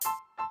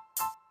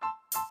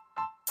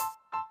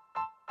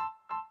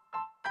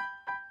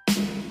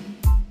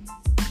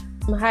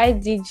Hi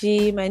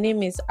Diji, my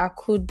name is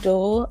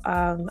Akudo.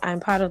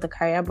 I'm part of the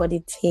Career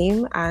Body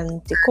team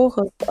and the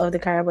co-host of the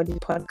Career Body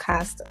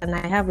podcast. And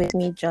I have with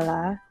me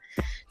Jola.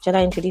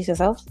 Jola, introduce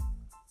yourself.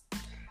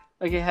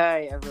 Okay,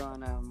 hi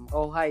everyone.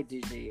 Hi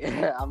Diji.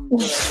 I'm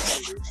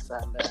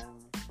Jola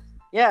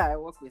and I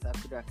work with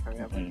Akudo at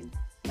Career Body.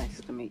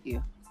 Nice to meet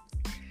you.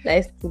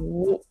 Nice to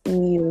meet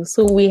you.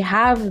 So we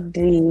have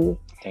the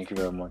Thank you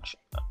very much.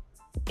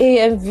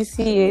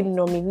 AMVCA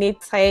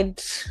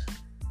nominated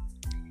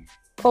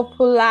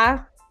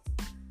popular,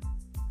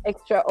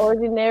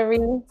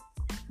 extraordinary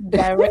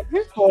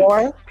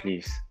director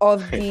Please.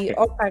 of the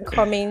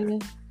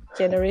up-and-coming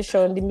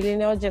generation, the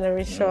millennial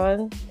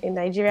generation in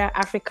Nigeria,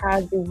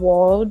 Africa, the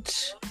world,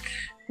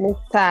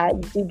 Mr.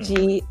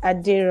 Diji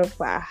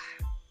Aderogba,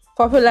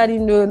 popularly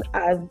known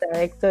as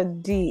Director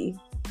D.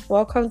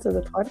 Welcome to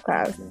the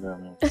podcast.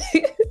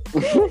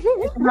 We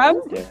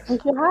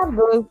should have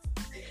those,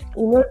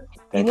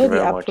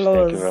 the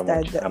applause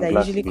that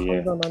usually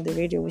comes on the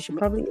radio. We should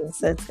probably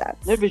insert that.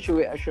 Maybe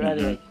I should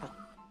add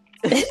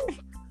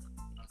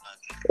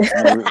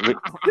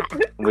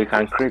we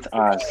can create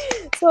ours.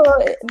 So,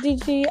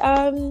 Diji,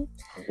 I'd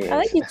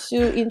like you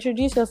to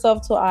introduce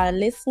yourself to our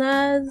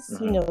listeners.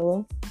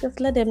 Just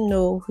let them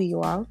know who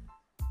you are.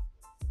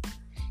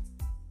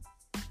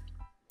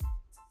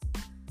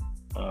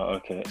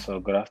 Okay, so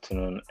good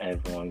afternoon,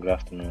 everyone. Good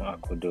afternoon,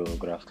 Akudo.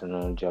 Good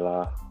afternoon,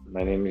 Jola.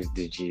 My name is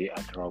Diji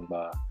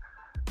Aderogba.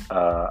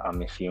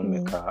 I'm a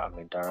filmmaker. I'm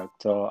a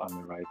director. I'm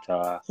a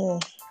writer.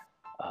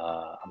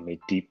 I'm a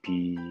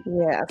DP.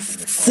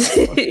 Yes.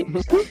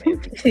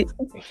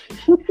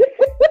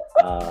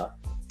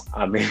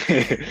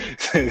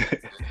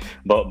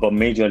 But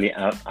majorly,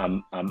 I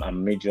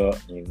major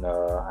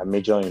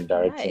in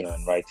directing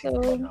and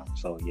writing for now.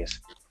 So yes.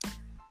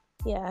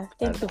 Yeah,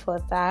 thank you for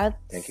that.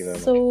 Thank you very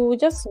much. So we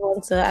just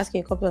want to ask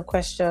you a couple of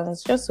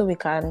questions just so we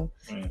can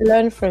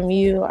learn from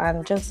you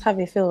and just have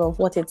a feel of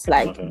what it's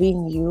like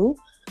being you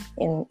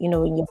in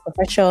your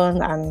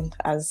profession and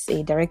as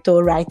a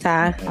director,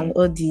 writer, and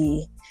all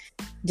the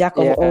jack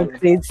of all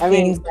trades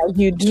things that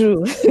you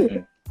do.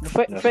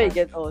 Before you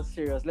get all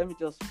serious, let me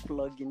just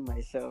plug in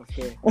myself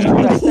here.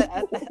 I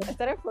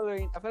started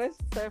following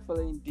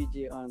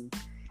DJ on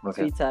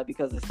Twitter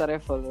because I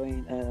started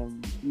following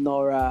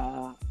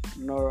Nora.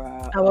 So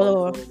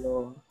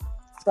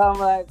I'm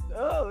like,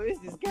 oh, who's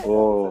this guy?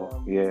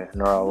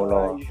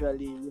 Nora.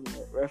 Usually,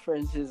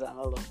 references and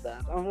all of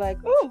that. I'm like,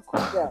 oh,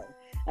 cool guy.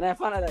 And I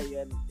found out that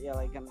you're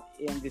like an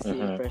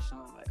AMVCA person.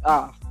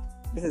 I'm like,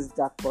 this is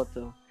jackpot.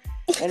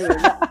 Anyway,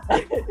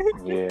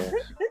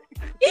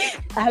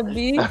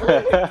 Abby. Thank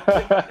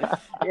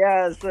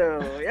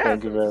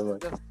you very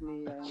much. Just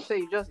me. So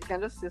you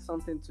can just say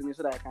something to me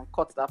so that I can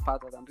cut that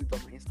part out and do it on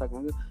my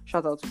Instagram.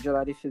 Shout out to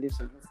Joladi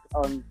Phillips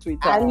on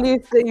Twitter. At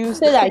least you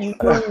say that you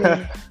know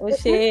me.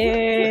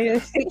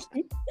 Please,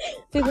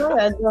 what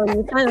you're doing,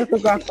 you can't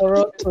autograph for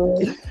us.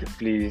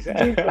 Please.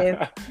 Thank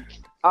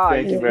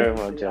you very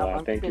much,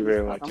 Jola. Thank you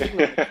very much.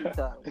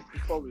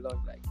 Before we log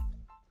like.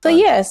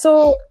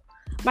 So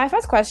my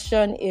first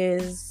question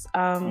is,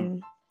 how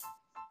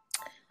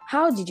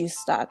did you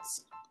start?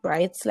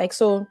 Right? Like,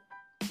 so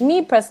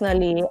me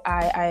personally,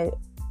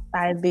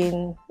 I've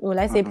been,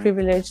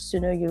 privileged to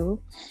know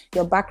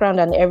your background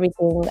and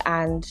everything.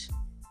 And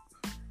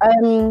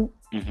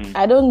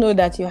I don't know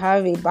that you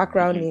have a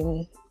background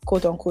in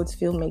quote unquote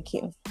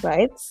filmmaking,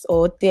 right?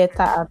 Or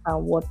theater art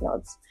and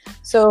whatnot.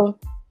 So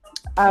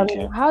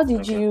how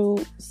did you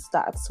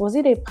start? Was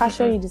it a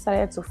passion you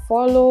decided to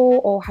follow,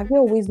 or have you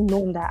always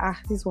known that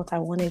this is what I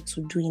wanted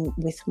to do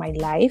with my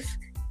life?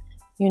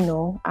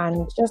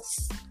 And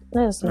just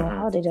let us know,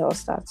 how did it all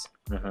start?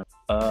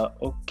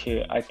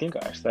 Okay, I think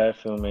I started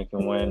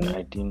filmmaking when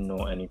I didn't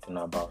know anything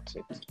about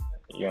it.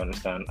 You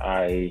understand?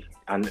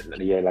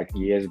 Like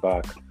years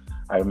back,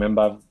 I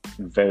remember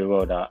very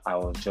well that I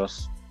was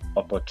just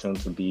opportune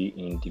to be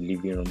in the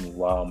living room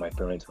while my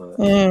parents were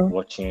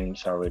watching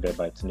Saworoide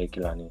by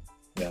Tunekilani.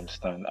 You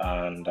understand?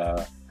 And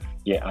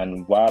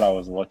and while I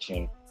was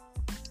watching,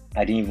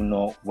 I didn't even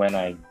know when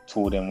I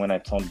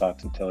turned back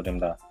to tell them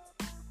that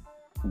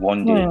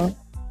one day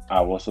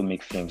I'll also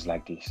make films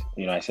like this.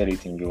 I said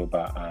it in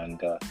Yoruba, and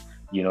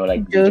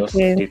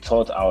they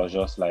thought I was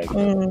just like,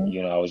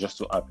 I was just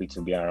too happy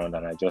to be around,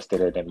 and I just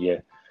stated them,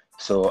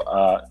 So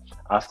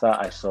after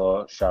I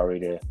saw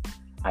Saworoide,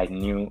 I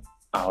knew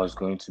I was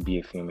going to be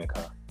a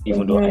filmmaker,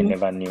 even though I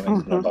never knew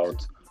anything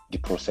about the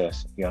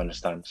process. You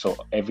understand? So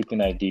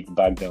everything I did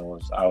back then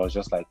I was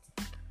just like,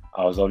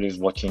 I was always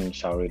watching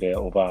Saworoide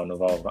over and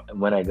over.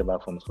 When I get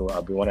back from school,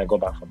 when I go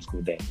back from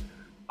school, then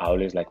I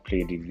always like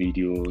play the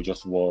video,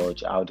 just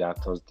watch how the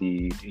actors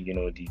did,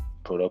 the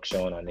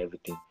production and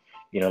everything.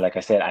 Like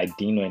I said, I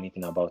didn't know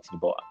anything about it,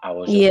 but I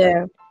was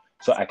just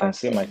so I can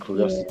say my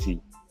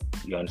curiosity.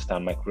 You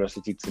understand? My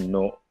curiosity to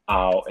know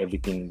how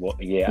everything works.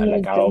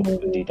 Like how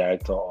the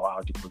director or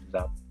how the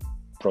producer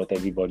brought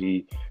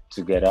everybody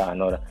together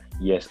and all that.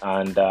 Yes,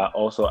 and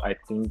also I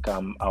think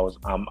I was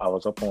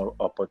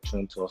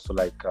opportune to also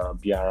like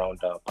be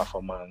around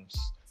performance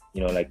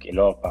like a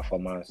lot of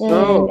performance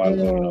while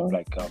growing up,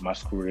 like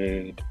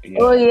masquerade.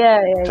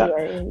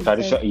 Tradition,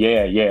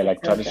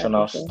 like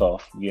traditional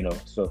stuff.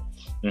 So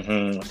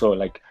so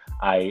like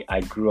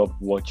I grew up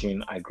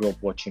watching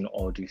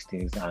all these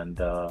things, and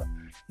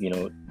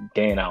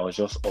then I was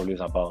just always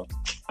about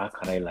how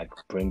can I like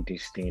bring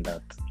this thing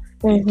that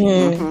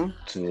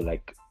to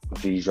like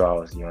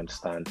visuals, you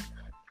understand?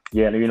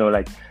 Yeah,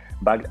 like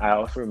back, I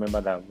also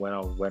remember that when I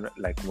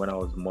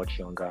was much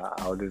younger,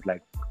 I always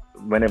like,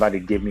 whenever they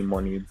gave me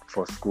money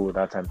for school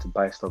that time to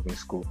buy stuff in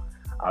school,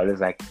 I always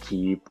like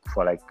keep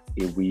for like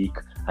a week,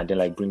 and then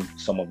like bring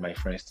some of my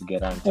friends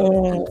together and tell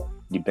them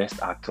the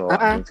best actor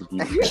I'm going to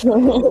give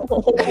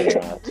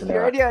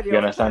you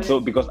understand? So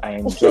because I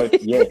enjoyed,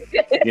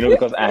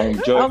 because I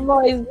enjoyed.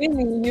 It's been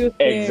in you.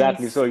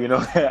 Exactly. So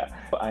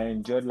I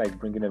enjoyed like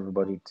bringing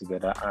everybody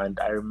together, and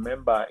I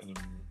remember in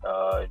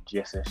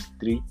GSS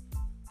 3,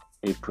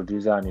 a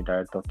producer and a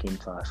director came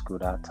to our school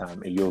that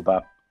time. A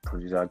Yoruba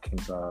producer came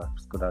to our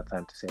school that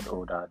time to say,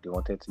 that they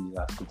wanted to use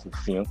our school to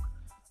film,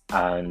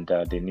 and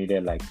they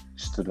needed like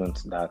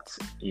students that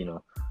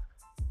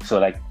so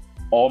like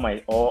all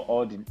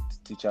the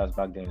teachers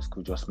back then in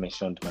school just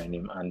mentioned my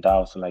name, and that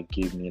also like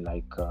gave me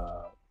like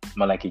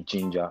more like a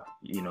ginger,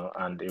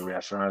 and a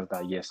reassurance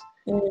that yes,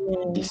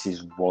 this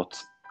is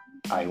what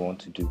I want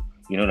to do,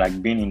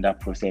 like being in that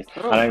process.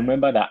 And I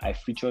remember that I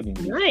featured in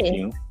the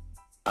film,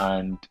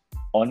 and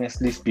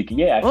honestly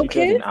speaking, I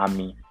featured in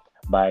Army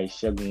by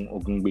Segun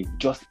Ogungbe,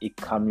 just a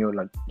cameo,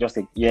 like just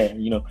a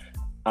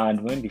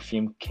and when the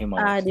film came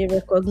out, they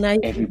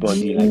recognized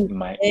everybody like in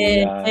my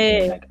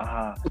area, like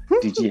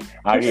Diji,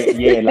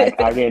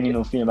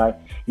 like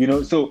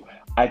film, so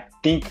I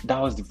think that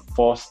was the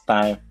first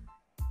time,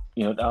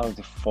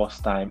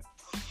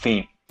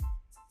 fame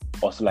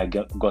also like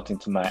got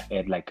into my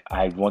head. Like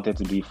I wanted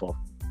to do it for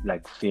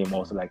like fame,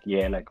 also like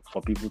like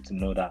for people to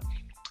know that,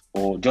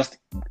 or just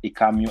a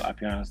cameo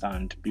appearance,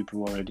 and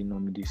people already know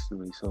me this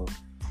way. So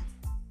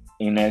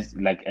in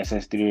like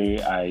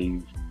SS3,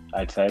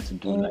 I decided to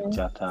do like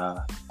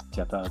theater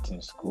out in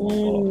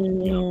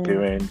school, or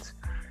parents,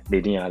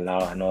 they didn't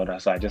allow and all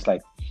that. So I just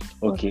like,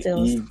 okay,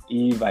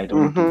 if I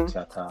don't do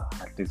theater,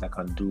 at least I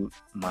can do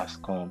mass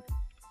comm.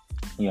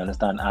 You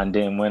understand? And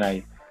then when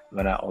I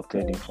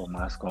opted in for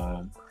mass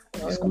comm,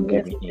 the school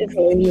gave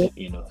me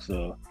English,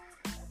 so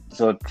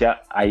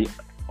I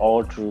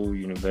all through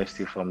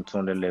university from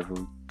 200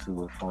 level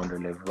to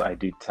 400 level, I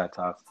did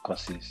theater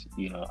courses,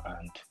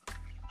 and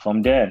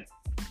from there,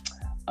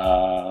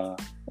 I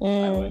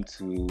went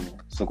to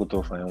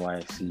Sokoto for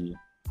NYC.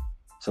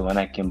 So when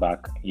I came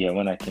back,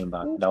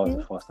 that was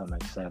the first time I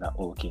decided that,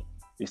 okay,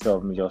 instead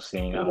of me just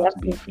saying I want to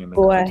be a filmmaker,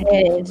 go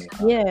ahead.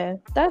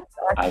 That's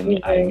I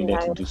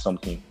needed to do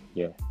something.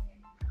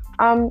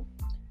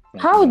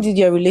 How did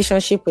your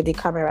relationship with the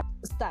camera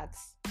start?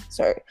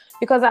 Sorry,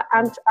 because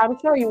I'm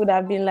sure you would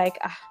have been like,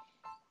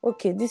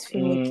 okay, this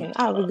filmmaking,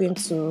 how are we going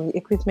to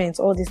equipment,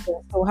 all these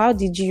things. So what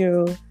did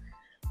you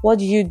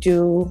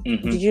do?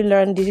 Did you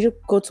learn? Did you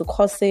go to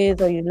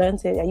courses, or you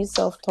learned it? Are you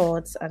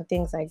self-taught and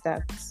things like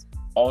that?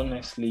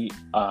 Honestly,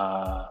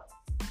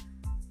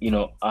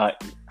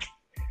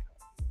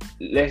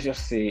 let's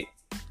just say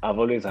I've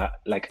always had,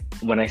 like,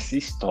 when I see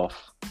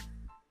stuff,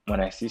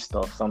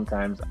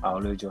 sometimes I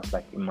always just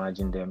like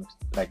imagine them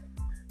like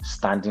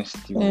standing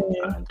still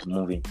and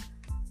moving.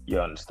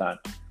 You understand?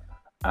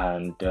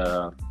 And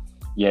so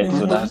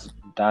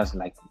that's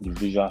like the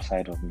visual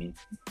side of me.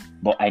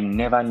 But I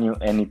never knew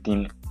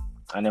anything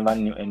about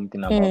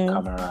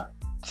camera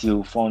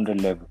till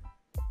 400 level.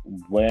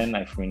 When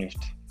I finished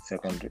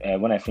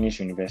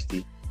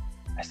university,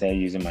 I started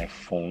using my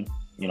phone.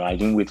 I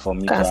didn't wait for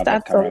me to have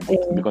a camera,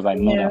 because I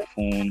know that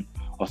phone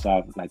also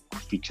have like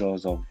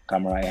features of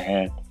camera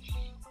ahead.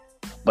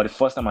 But the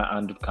first time I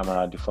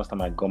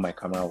got my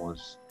camera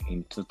was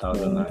in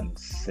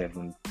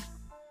 2017.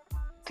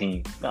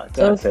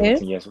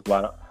 2017 years,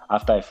 well,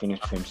 after I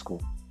finished film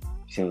school.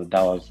 So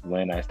that was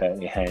when I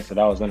started. So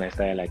that was when I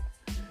started like.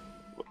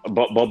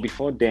 But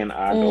before then,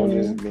 I had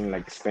always been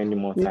like spending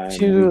more time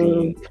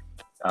reading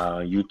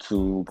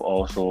YouTube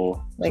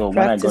also. Like, so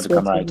when I got the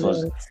camera, it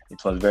was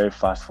very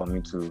fast for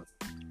me to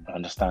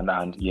understand,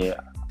 and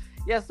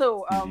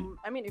so I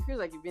mean, it feels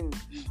like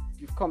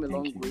you've come a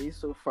long way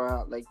so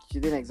far. Like, you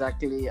didn't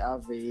exactly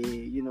have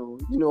a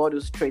all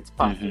those straight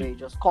pathway,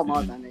 just come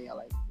out and then you're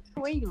like,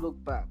 when you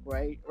look back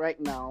right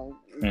now,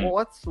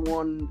 what's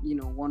one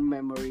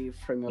memory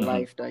from your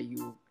life that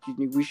you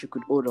wish you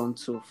could hold on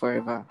to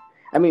forever?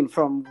 I mean,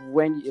 from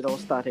when it all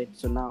started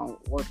to now,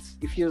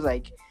 it feels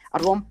like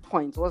at one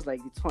point, what's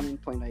like the turning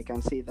point I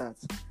can say that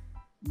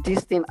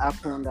this thing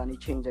happened and it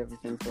changed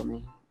everything for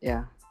me?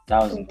 Yeah.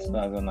 That was in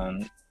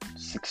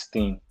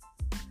 2016,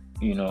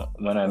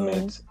 when I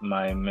met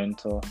my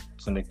mentor,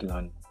 Tunde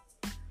Kilan.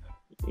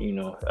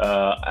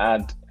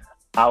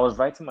 I was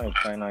writing my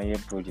final year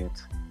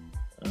project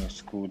in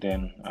school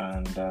then,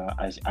 and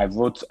I just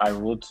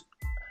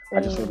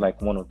wrote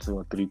like 1 or 2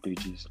 or 3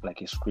 pages,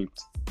 like a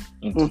script,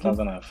 in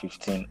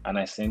 2015, and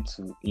I sent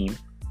to him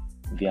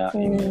via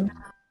email.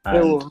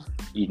 And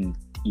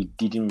he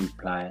didn't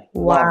reply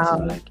Wow.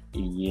 until like a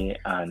year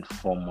and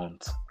 4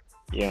 months.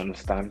 You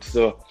understand?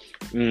 So,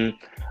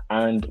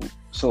 and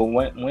so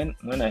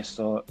when I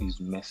saw his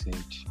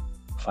message,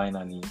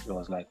 finally, it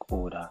was like,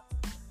 oh, that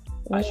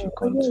I should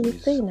come to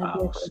his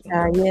house.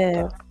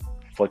 Yeah.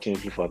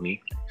 Fortunately for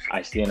me,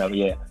 I stay in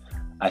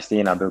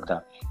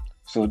Aderogba.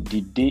 So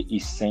the day he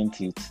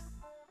sent it,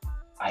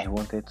 I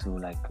wanted to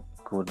like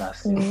go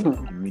that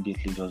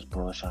immediately just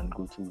brush and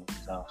go to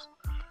his house.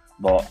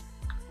 But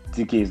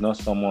TK is not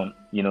someone,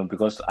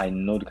 because I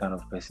know the kind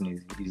of person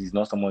he's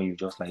not someone you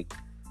just like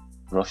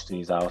rush to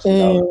his house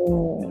without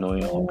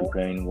knowing or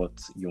preparing what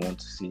you want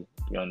to see.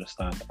 You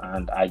understand?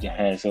 And I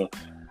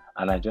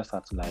just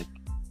had to like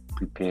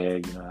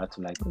prepare, I had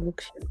to like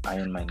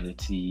iron my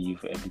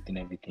native,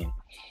 everything.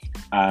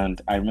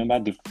 And I remember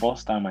the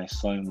first time I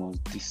saw him was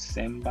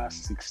December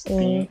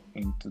 16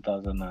 in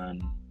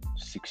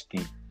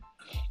 2016.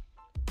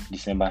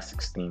 December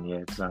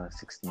 16,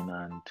 2016,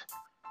 and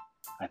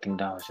I think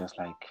that was just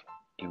like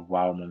a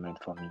wow moment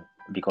for me,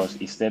 because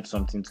he said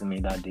something to me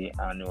that day,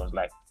 and it was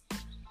like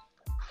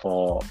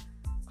for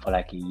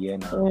like a year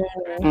now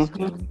he's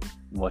been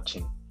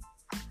watching.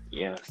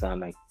 Yeah, so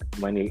like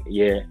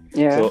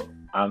so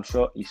I'm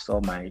sure he saw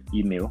my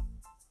email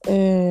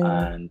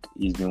and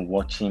he's been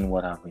watching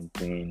what I've been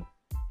doing,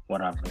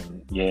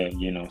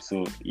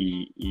 so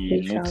he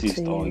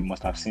noticed, or he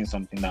must have seen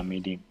something that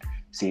made him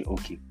say,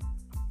 okay,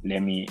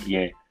 let me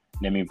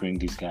bring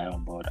this guy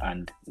on board.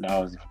 And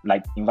that was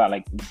like, in fact,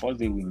 like the first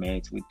day we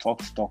met, we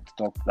talked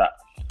that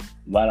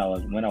when I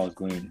was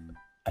going,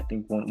 I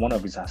think one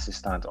of his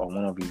assistants or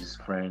one of his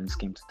friends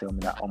came to tell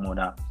me that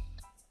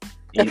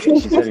she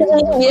said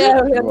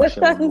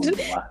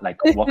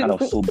like, what kind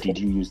of soap did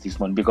you use this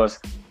one? Because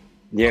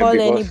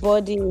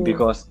anybody,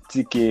 because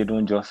TK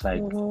don't just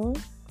like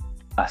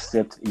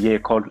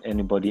call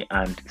anybody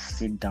and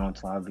sit down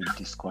to have a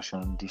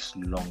discussion this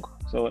long.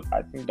 So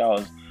I think that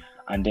was,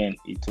 and then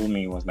he told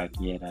me, it was like,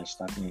 that he's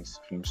starting his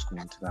film school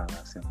in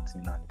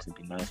 2017, and it would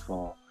be nice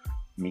for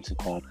me to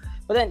come.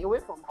 But then away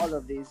from all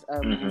of this,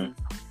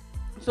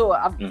 so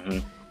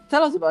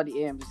tell us about the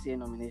AMVCA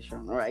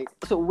nomination, right?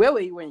 So where were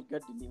you when you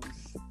got the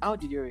news? How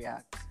did you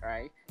react,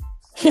 right?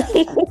 Yeah.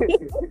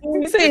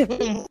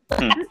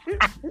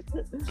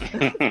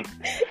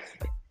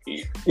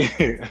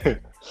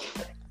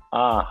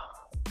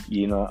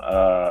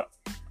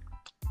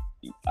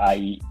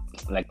 I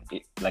like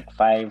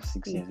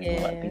 5-6 years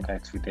ago, I think I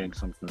tweeted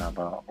something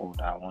about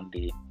that one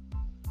day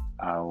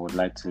I would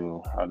like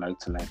to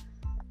like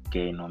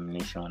get a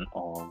nomination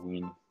or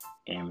win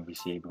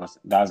AMVCA, because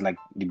that's like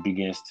the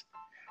biggest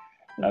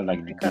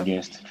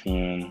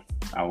film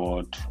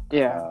award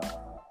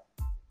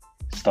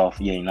stuff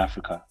here in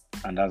Africa,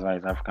 and that's why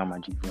it's African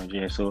Magic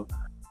Viewers. So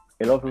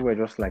a lot of people were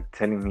just like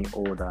telling me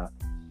that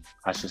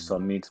I should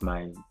submit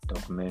my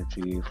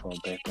documentary for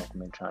best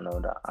documentary and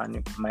all that.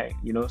 And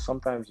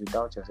sometimes you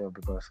doubt yourself,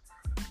 because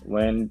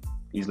when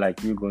it's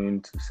like you going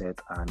to set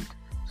and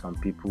some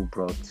people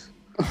brought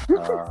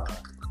like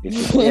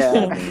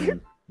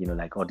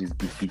all these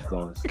big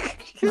guns,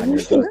 and you're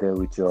just there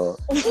with your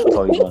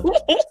toy gun.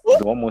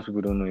 So what most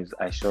people don't know is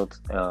I shot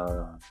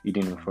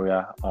Eden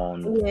Euphoria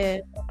on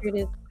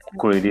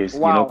Corridors.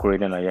 Wow. You know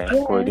Corridors,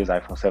 Corridors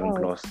iPhone 7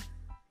 Plus.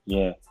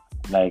 Yeah,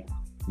 like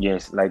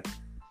yes, like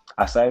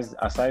aside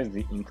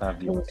the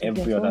interview,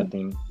 every other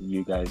thing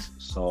you guys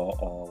saw,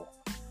 or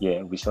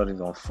we shot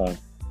it on phone,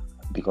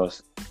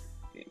 because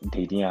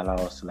they didn't allow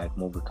us to like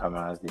move the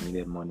cameras. They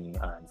needed money,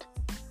 and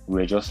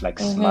we were just like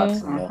smart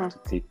enough to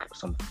take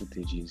some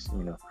footages,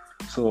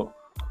 So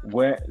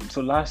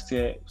last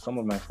year, some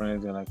of my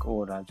friends were like,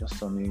 that just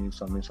submit.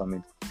 So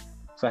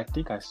I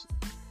think that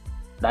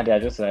day I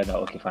just said that,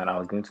 okay, fine, I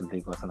was going to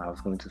Lagos and I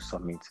was going to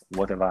submit.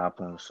 Whatever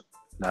happens,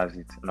 that's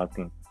it,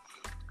 nothing.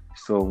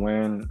 So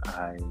when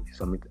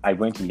I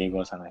went to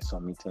Lagos and I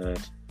submitted,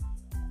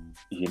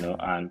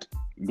 and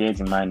bear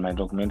in mind, my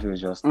documentary was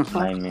just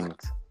 9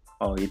 minutes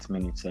or 8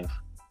 minutes.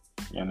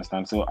 You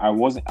understand? So I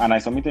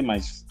submitted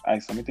my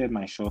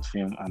short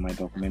film and my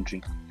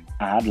documentary.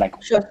 I had like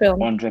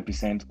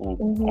 100% hope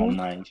on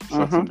my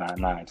short film that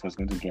it was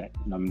going to get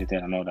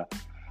nominated and all that.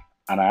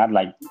 And I had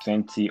like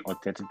 20 or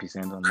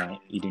 30% on my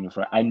Eden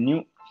Euphoria. I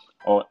knew,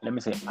 or let me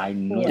say, I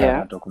know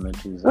that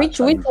documentary is which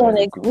one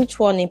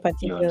in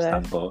particular? You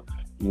understand? But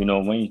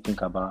when you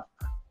think about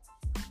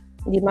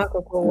the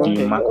Makoko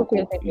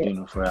Eden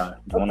Euphoria,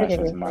 the one I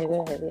shot in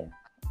Makoko.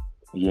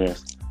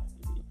 Yes.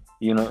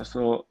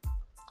 So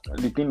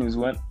the thing is,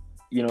 when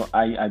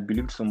I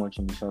believed so much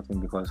in the short film,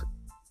 because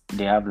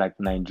they have like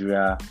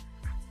Nigeria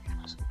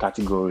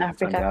category, and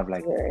they have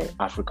like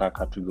Africa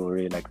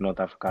category, like North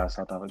Africa,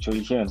 South Africa. So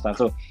you understand?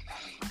 So,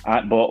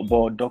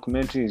 but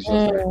documentary is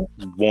just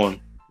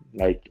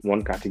like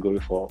one category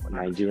for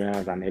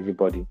Nigerians and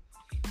everybody.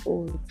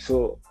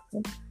 So,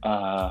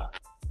 I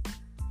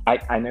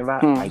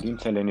didn't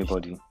tell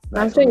anybody.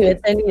 I'm sure you were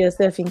telling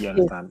yourself in case. You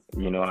understand?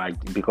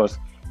 Because.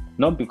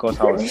 Not because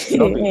I was just in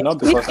case that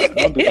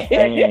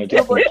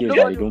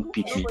they don't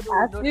pick me.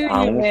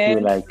 I won't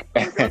feel like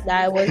that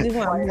I was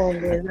even among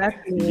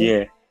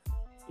exactly.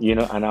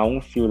 and I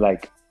won't feel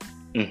like,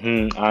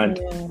 and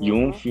you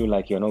won't feel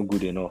like you're not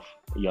good enough.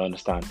 You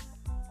understand?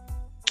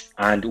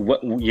 And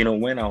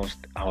when I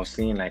was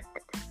seeing like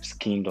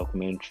skin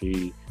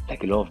documentary,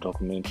 like a lot of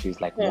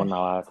documentaries, like 1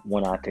 hour,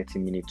 30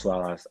 minutes, 2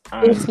 hours,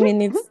 and 8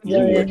 minutes.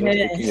 you're just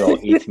taking your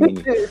 8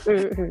 minutes.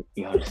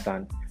 You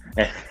understand?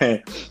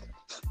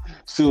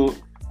 So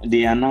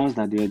they announced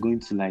that they were going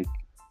to like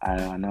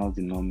announce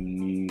the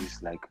nominees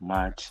like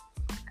March.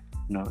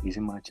 No, is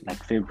it March?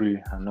 Like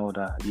February and all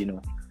that,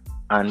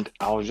 And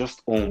I was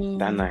just home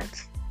that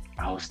night.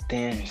 I was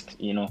tensed,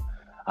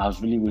 I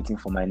was really waiting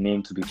for my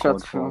name to be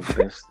called for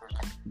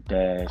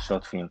the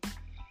short film.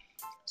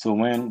 So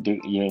when they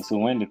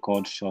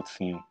called short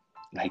film,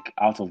 like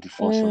out of the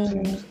 4 short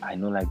films, I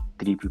know like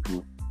 3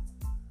 people.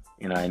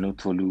 I know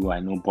Tolu, I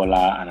know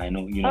Bola, and I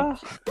know,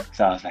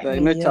 So I was like, you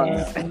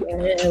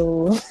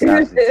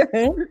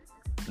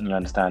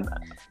understand?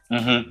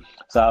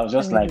 So I was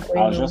just like,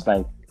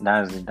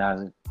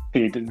 that's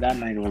it. That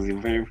night was a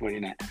very funny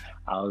night.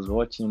 I was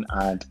watching,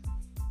 and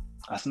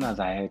as soon as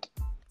I heard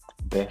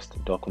best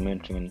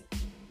documentary in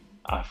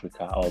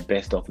Africa or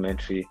best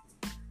documentary,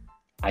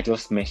 I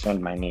just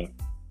mentioned my name.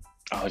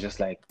 I was just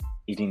like,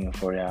 Eating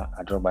Euphoria,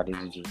 Aderogba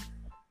Diji,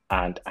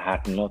 and I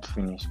had not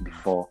finished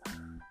before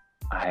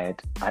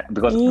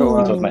because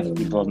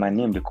it was my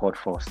name they called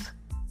first.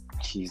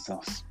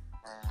 Jesus,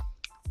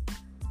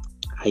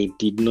 I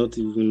did not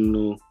even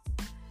know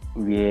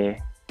where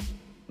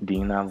the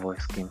inner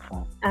voice came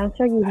from. I'm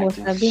sure you must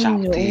have been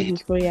in your own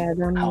Euphoria at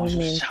that moment. I was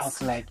just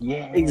shouting like,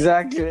 yeah,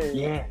 exactly,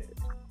 yeah,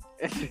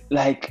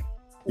 like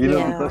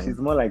because it's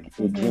more like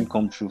a dream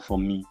come true for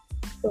me.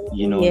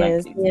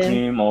 Like a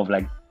dream of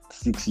like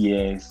 6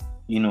 years,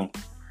 and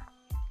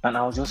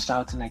I was just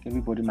shouting like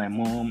everybody, my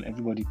mom,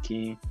 everybody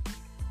came,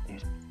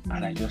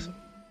 and I just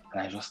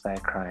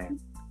started crying.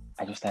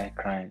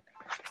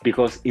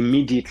 Because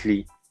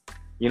immediately,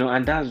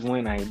 and that's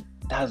when I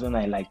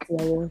like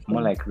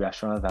more like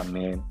reassurance that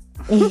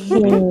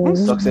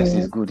success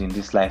is good in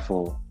this life.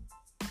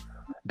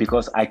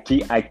 Because I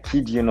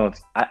kid you not,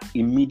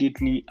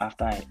 immediately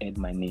after I heard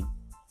my name,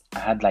 I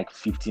had like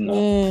 15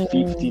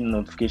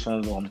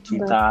 notifications on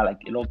Twitter.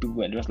 Like a lot of people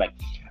were just like,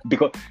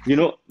 because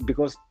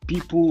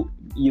people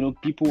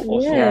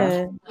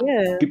also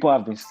people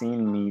have been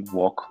seeing me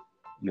work.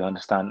 You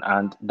understand,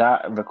 and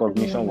that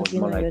recognition was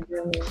more like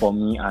for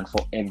me and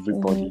for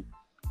everybody.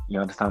 You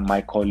understand,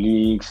 my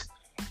colleagues,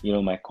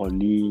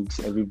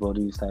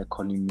 everybody started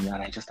calling me,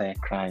 and I just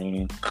started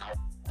crying.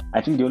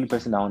 I think the only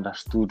person that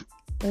understood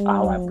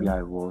how happy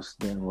I was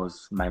then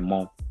was my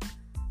mom,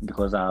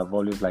 because I've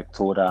always like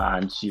told her,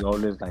 and she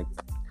always like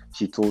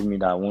she told me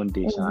that one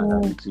day she'll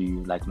hand it to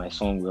you, like my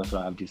son will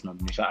also have this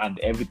nomination, and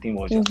everything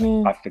was just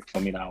like perfect for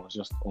me. That I was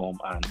just home,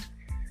 and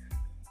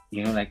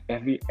like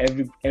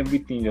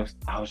everything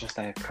I was just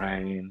started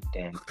crying.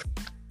 Then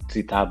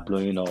Twitter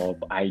blowing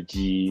up,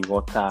 IG,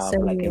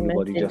 WhatsApp, like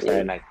everybody just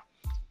started like,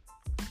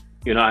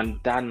 and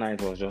that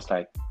night was just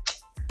like,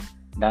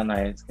 that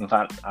night, in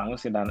fact, I won't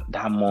say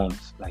that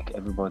month, like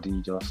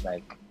everybody just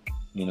like,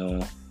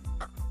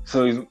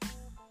 so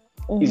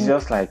it's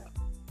just like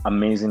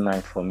amazing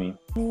night for me.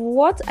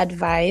 What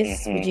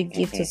advice would you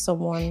give to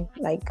someone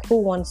like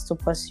who wants to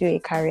pursue a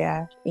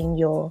career in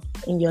your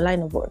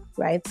line of work,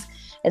 right?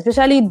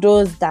 Especially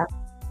those that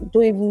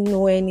don't even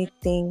know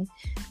anything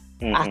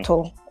at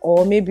all,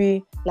 or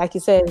maybe like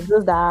you said,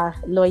 those that are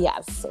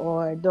lawyers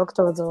or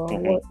doctors or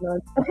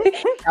whatnot,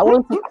 I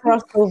want to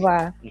cross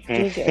over.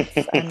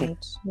 And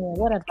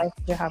what advice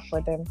do you have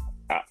for them?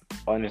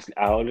 Honestly,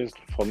 I always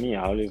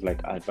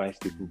like advise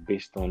people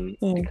based on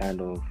the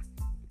kind of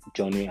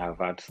journey I've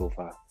had so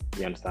far.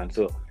 You understand?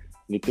 So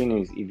the thing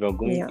is, if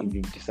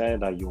you've decided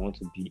that you want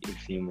to be a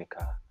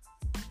filmmaker,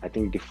 I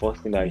think the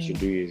first thing that you should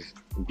do is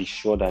be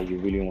sure that you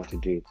really want to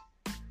do it,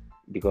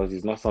 because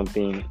it's not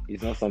something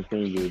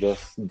you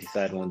just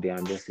decide one day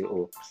and just say,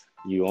 oh,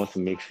 you want to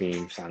make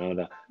films and all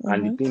that.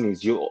 And the thing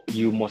is,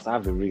 you must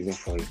have a reason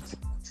for it,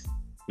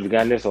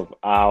 regardless of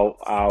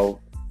how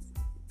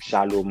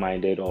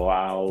shallow-minded or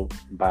how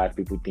bad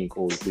people think,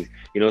 oh, it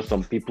is.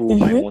 Some people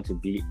might want to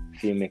be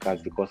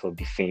filmmakers because of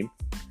the fame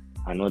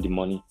and not the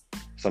money.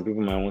 Some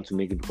people might want to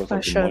make it because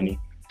of the money.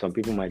 Some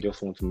people might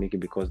just want to make it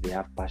because they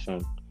have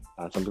passion.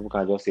 And some people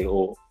can just say,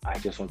 oh, I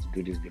just want to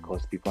do this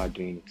because people are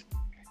doing it.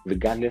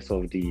 Regardless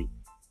of the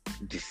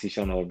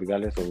decision or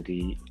regardless of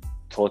the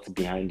thoughts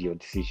behind your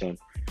decision,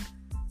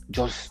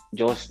 just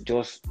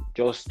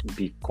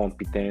be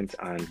competent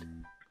and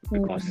be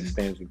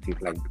consistent with it,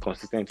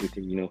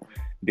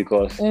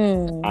 because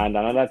and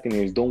another thing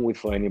is, don't wait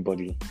for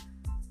anybody.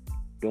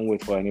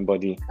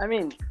 I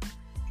mean,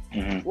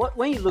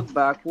 when you look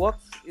back, what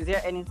is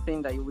there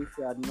anything that you wish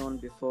you had known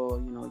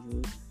before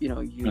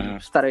you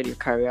started your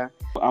career?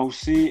 I would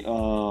say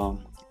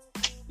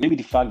maybe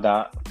the fact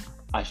that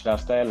I should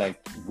have started I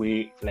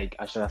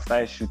should have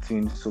started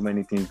shooting so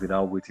many things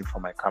without waiting for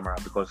my camera,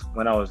 because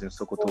when I was in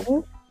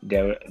Sokoto,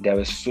 there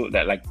was so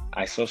that like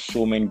I saw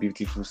so many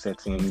beautiful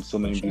settings, so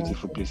many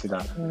beautiful places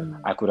that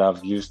I could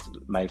have used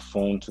my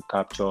phone to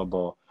capture,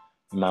 but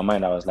in my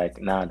mind, I was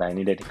like, nah, that I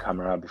needed the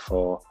camera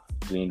before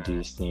doing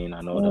this thing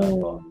and all that.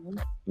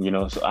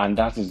 But so, and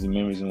that is the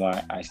main reason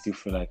why I still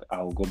feel like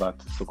I will go back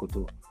to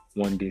Sokoto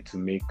one day to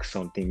make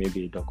something,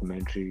 maybe a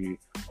documentary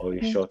or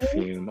a short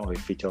film or a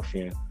feature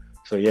film.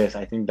 So yes,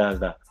 I think that's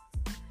that.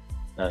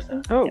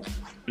 Oh.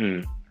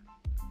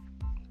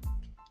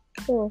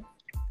 Cool.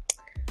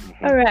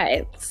 All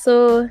right.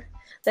 So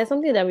there's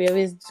something that we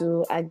always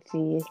do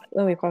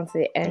when we come to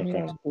the end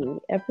of the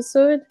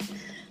episode.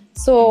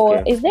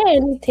 So is there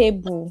any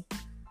table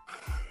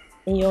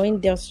in your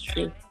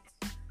industry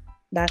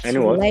that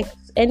you like?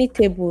 Any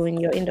table in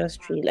your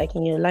industry, like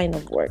in your line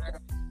of work,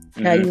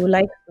 that you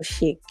like to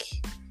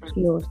shake?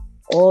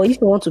 Or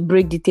if you want to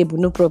break the table,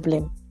 no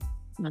problem.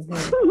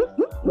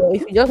 Or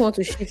if you just want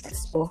to shift it,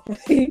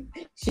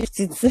 shift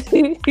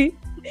it.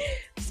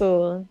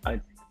 So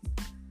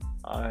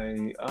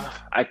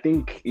I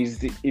think is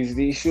the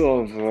issue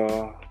of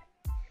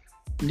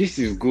this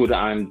is good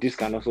and this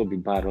can also be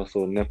bad.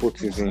 Also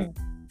nepotism.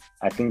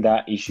 I think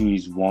that issue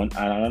is one,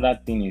 and another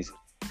thing is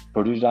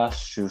producers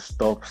should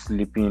stop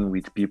sleeping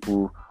with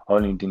people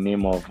all in the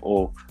name of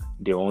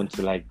they want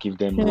to like give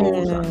them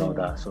roles and all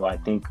that. So I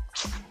think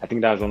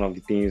that's one of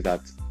the things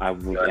that I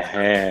would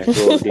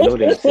so they know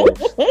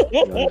themselves.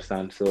 You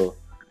understand? So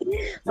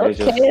let's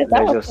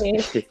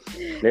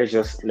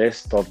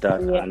stop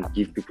that and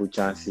give people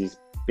chances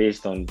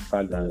based on the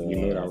fact that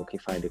that okay,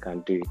 fine, they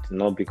can do it,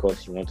 not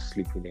because you want to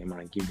sleep with them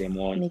and give them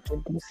one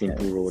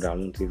simple role that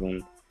won't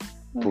even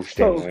push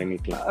them or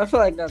anything. I feel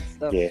like that's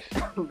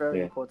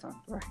very important.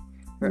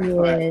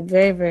 Right.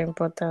 Very, very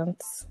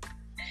important.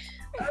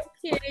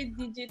 Okay,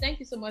 Diji, thank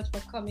you so much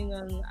for coming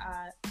on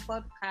our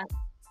podcast.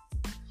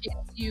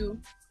 You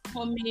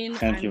coming.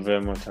 Thank you very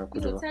much,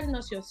 Akudo. Telling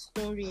us your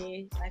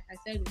story. Like I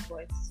said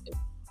before, it's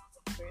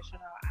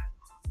inspirational.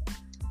 And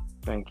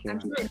thank you. I'm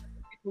sure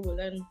people will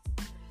learn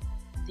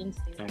things.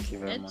 Thank you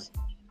very much.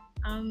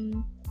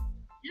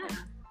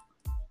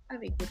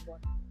 Have a good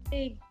one.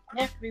 Hey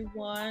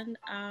everyone.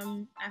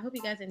 I hope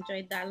you guys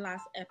enjoyed that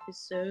last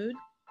episode.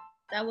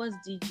 That was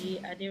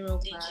Diji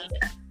Aderogba.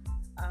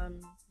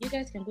 You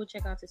guys can go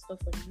check out his stuff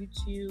on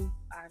YouTube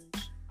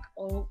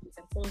or you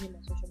can follow him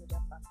on social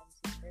media platforms.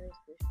 He's very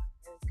inspirational,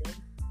 very good.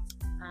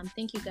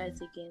 Thank you guys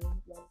again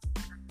for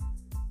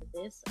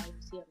this. I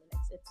will see you on the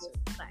next episode.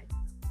 Bye.